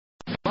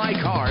Buy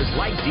cars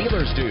like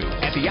dealers do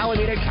at the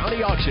Alameda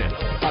County Auction.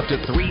 Up to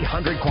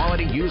 300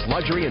 quality used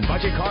luxury and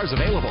budget cars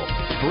available.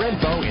 For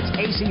info, it's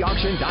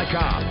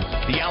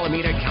acauction.com. The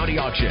Alameda County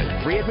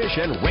Auction. Free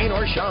admission, rain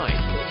or shine.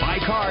 Buy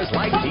cars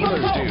like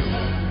dealers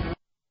do.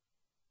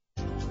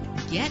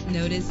 Get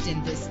noticed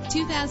in this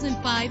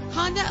 2005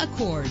 Honda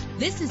Accord.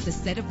 This is the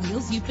set of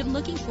wheels you've been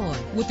looking for,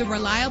 with a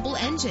reliable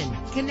engine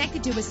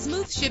connected to a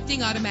smooth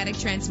shifting automatic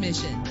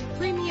transmission.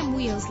 Premium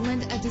wheels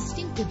lend a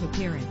distinctive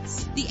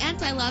appearance. The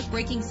anti-lock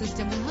braking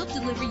system will help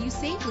deliver you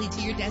safely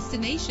to your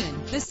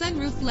destination. The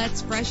sunroof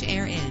lets fresh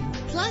air in.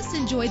 Plus,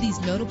 enjoy these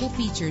notable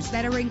features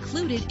that are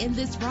included in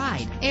this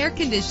ride: air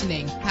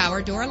conditioning,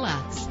 power door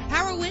locks,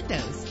 power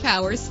windows,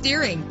 power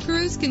steering,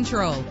 cruise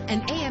control,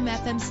 an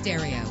AM/FM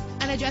stereo,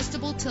 an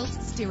adjustable tilt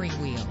steering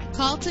wheel.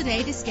 Call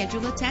today to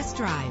schedule a test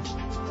drive.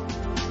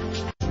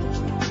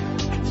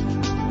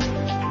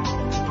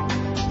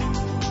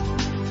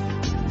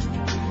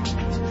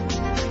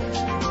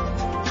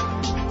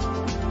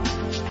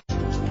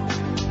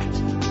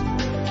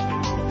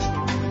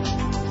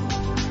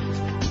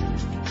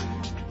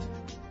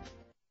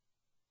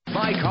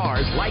 Buy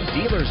cars like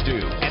dealers do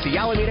at the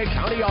Alameda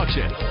County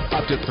Auction.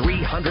 Up to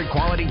 300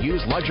 quality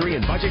used luxury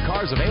and budget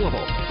cars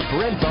available.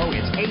 For info,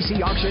 it's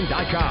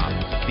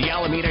acauction.com. The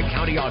Alameda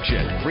County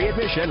Auction. Free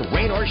admission,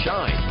 rain or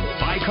shine.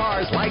 Buy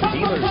cars like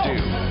dealers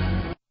do.